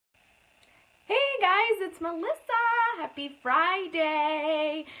guys, it's Melissa. Happy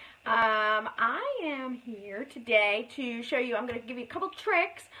Friday. I am here today to show you, I'm going to give you a couple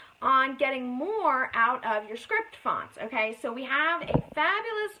tricks on getting more out of your script fonts. Okay, so we have a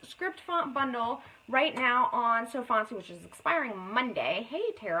fabulous script font bundle right now on So Fancy, which is expiring Monday.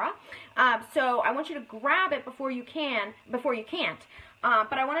 Hey, Tara. So I want you to grab it before you can't.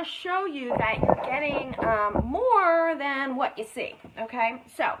 But I want to show you that you're getting more than what you see. Okay,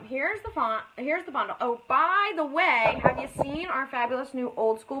 so here's the font. Here's the bundle. Oh, by the way, have you seen our fabulous new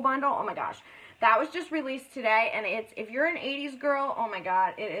old school bundle? Oh my gosh, that was just released today, and it's, if you're an 80s girl, oh my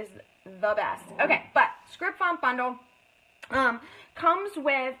god, it is the best. Okay, but script font bundle comes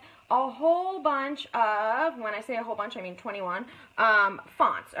with a whole bunch of, when I say a whole bunch, I mean 21,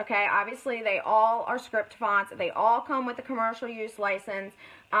 fonts, okay? Obviously, they all are script fonts. They all come with a commercial use license.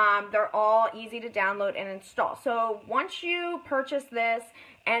 They're all easy to download and install. So once you purchase this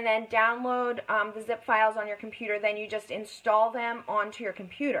and then download the zip files on your computer, then you just install them onto your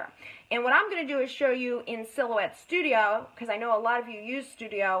computer. And what I'm going to do is show you in Silhouette Studio, because I know a lot of you use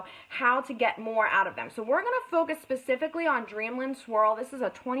Studio, how to get more out of them. So we're going to focus specifically on Dreamland Swirl. This is a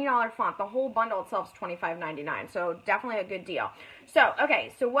 $20 font. The whole bundle itself is $25.99, so definitely a good deal. So,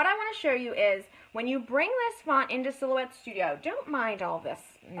 okay, so what I want to show you is when you bring this font into Silhouette Studio, don't mind all this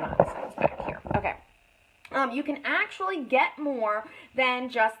nonsense back here. Okay. You can actually get more than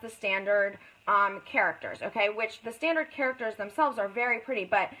just the standard characters, okay, which the standard characters themselves are very pretty,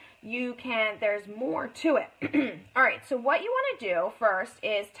 but you can, there's more to it. All right, so what you want to do first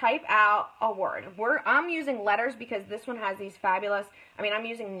is type out a word. I'm using letters because this one has these fabulous, I'm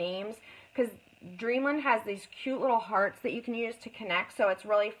using names because Dreamland has these cute little hearts that you can use to connect, so it's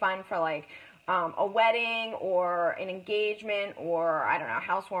really fun for like a wedding or an engagement or, I don't know,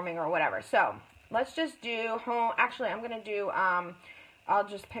 housewarming or whatever. So let's just do home. Actually, I'm going to do, I'll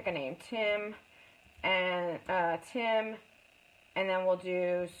just pick a name. Tim, and then we'll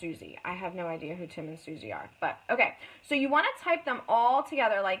do Susie. I have no idea who Tim and Susie are. But, okay. So you want to type them all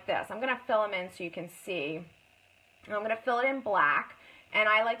together like this. I'm going to fill them in so you can see. I'm going to fill it in black. And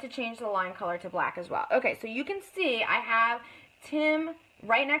I like to change the line color to black as well. Okay, so you can see I have Tim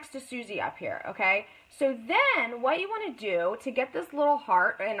right next to Susie up here, okay? So then what you want to do to get this little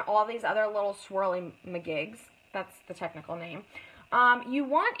heart and all these other little swirly magigs, that's the technical name, you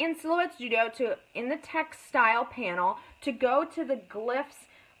want in Silhouette Studio to, in the text style panel, to go to the glyphs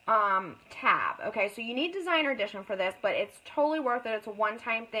tab, okay? So you need Designer Edition for this, but it's totally worth it. It's a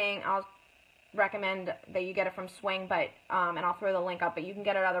one-time thing. I'll recommend that you get it from Swing, but and I'll throw the link up, but you can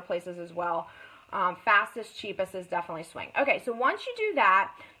get it other places as well. Fastest, cheapest is definitely Swing. Okay, so once you do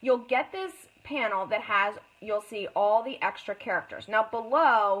that, you'll get this panel that has, you'll see all the extra characters. Now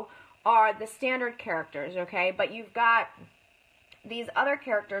below are the standard characters, okay, but you've got these other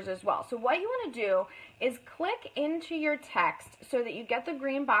characters as well. So what you want to do is click into your text so that you get the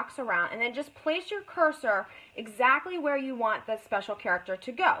green box around, and then just place your cursor exactly where you want the special character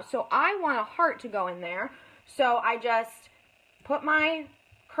to go. So I want a heart to go in there, so I just put my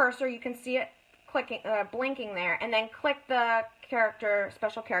cursor, you can see it clicking, blinking there, and then click the character,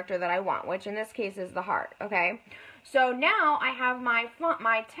 special character that I want, which in this case is the heart, okay? So now I have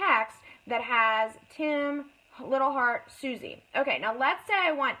my text that has Tim, little heart, Susie. Okay, now let's say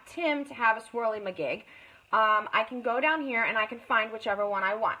I want Tim to have a swirly magig. I can go down here and I can find whichever one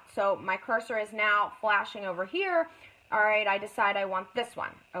I want. So my cursor is now flashing over here. All right, I decide I want this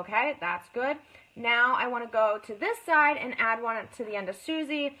one. Okay, that's good. Now I want to go to this side and add one to the end of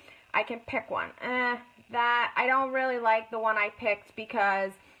Susie. I can pick one. That I don't really like the one I picked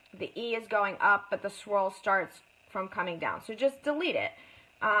because the E is going up, but the swirl starts from coming down. So just delete it.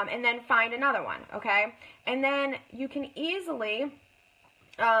 And then find another one, okay? And then you can easily,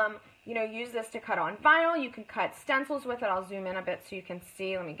 use this to cut on vinyl. You can cut stencils with it. I'll zoom in a bit so you can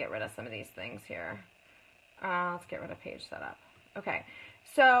see. Let me get rid of some of these things here. Let's get rid of page setup. Okay,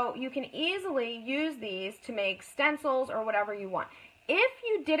 so you can easily use these to make stencils or whatever you want. If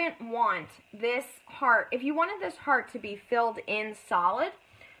you didn't want this heart, if you wanted this heart to be filled in solid,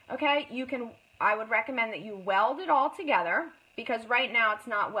 okay, I would recommend that you weld it all together, because right now it's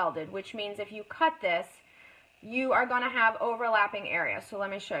not welded, which means if you cut this, you are going to have overlapping areas. So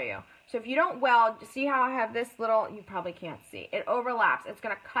let me show you. So if you don't weld, see how I have this little, you probably can't see, it overlaps. It's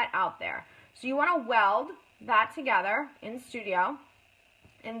going to cut out there. So you want to weld that together in Studio.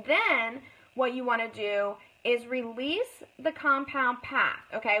 And then what you want to do is release the compound path,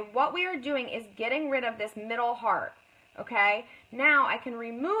 okay? What we are doing is getting rid of this middle heart, okay? Now I can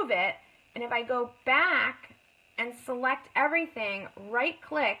remove it, and if I go back and select everything, right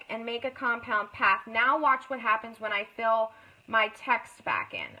click and make a compound path. Now watch what happens when I fill my text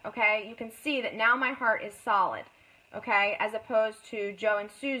back in, okay? You can see that now my heart is solid, okay, as opposed to Joe and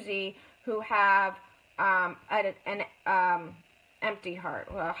Susie, who have an empty heart,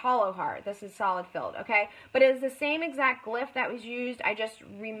 a hollow heart. This is solid filled, okay? But it is the same exact glyph that was used. I just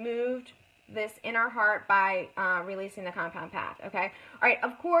removed this inner heart by releasing the compound path, okay? All right,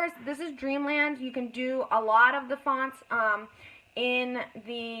 of course, this is Dreamland. You can do a lot of the fonts in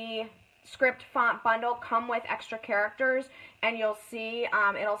the script font bundle come with extra characters, and you'll see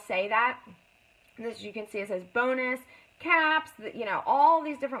it'll say that. This, you can see, it says bonus, caps, you know, all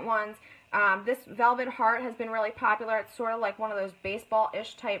these different ones. This Velvet Heart has been really popular. It's sort of like one of those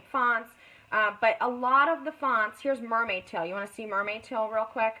baseball-ish type fonts. But a lot of the fonts, here's Mermaid Tail. You want to see Mermaid Tail real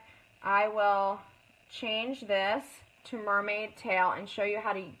quick? I will change this to Mermaid Tail and show you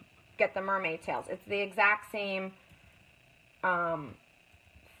how to get the mermaid tails. It's the exact same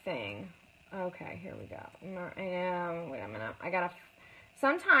thing. Okay, here we go. Wait a minute. I gotta.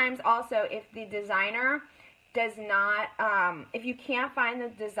 Sometimes also, if the designer does not, if you can't find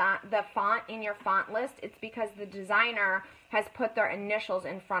the font in your font list, it's because the designer has put their initials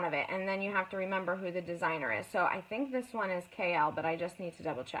in front of it, and then you have to remember who the designer is. So I think this one is KL, but I just need to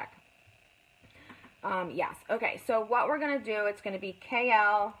double check. Yes. Okay, so what we're going to do, it's going to be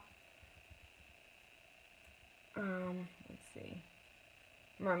KL, let's see,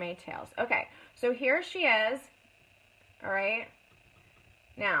 Mermaid Tails. Okay, so here she is, all right.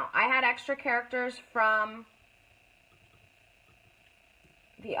 Now, I had extra characters from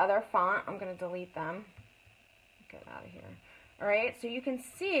the other font. I'm going to delete them. Get out of here. All right, so you can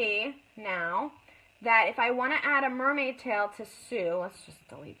see now that if I want to add a mermaid tail to Sue, let's just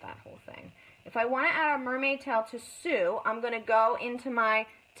delete that whole thing. If I want to add a mermaid tail to Sue, I'm going to go into my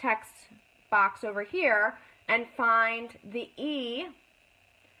text box over here and find the E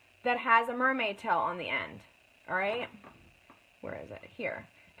that has a mermaid tail on the end. All right? Where is it? Here.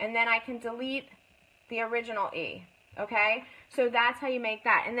 And then I can delete the original E. Okay? So that's how you make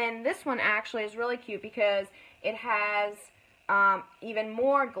that. And then this one actually is really cute because it has even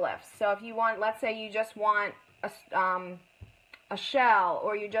more glyphs. So if you want, let's say you just want a shell,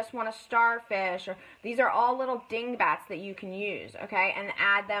 or you just want a starfish, or these are all little dingbats that you can use, okay, and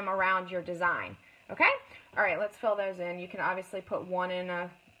add them around your design, okay? All right, let's fill those in. You can obviously put one in a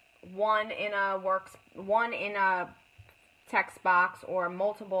text box, or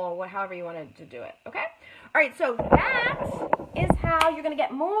multiple, however you wanted to do it, okay? All right, so that is how you're going to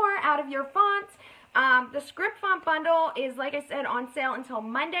get more out of your fonts. The script font bundle is, like I said, on sale until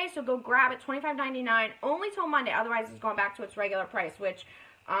Monday, so go grab it, $25.99, only till Monday. Otherwise, it's going back to its regular price, which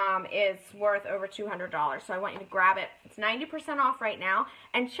is worth over $200. So I want you to grab it. It's 90% off right now.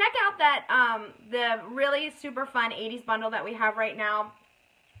 And check out that the really super fun 80s bundle that we have right now.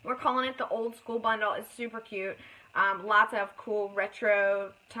 We're calling it the old school bundle. It's super cute. Lots of cool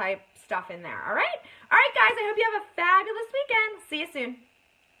retro type stuff in there. All right? All right, guys, I hope you have a fabulous weekend. See you soon.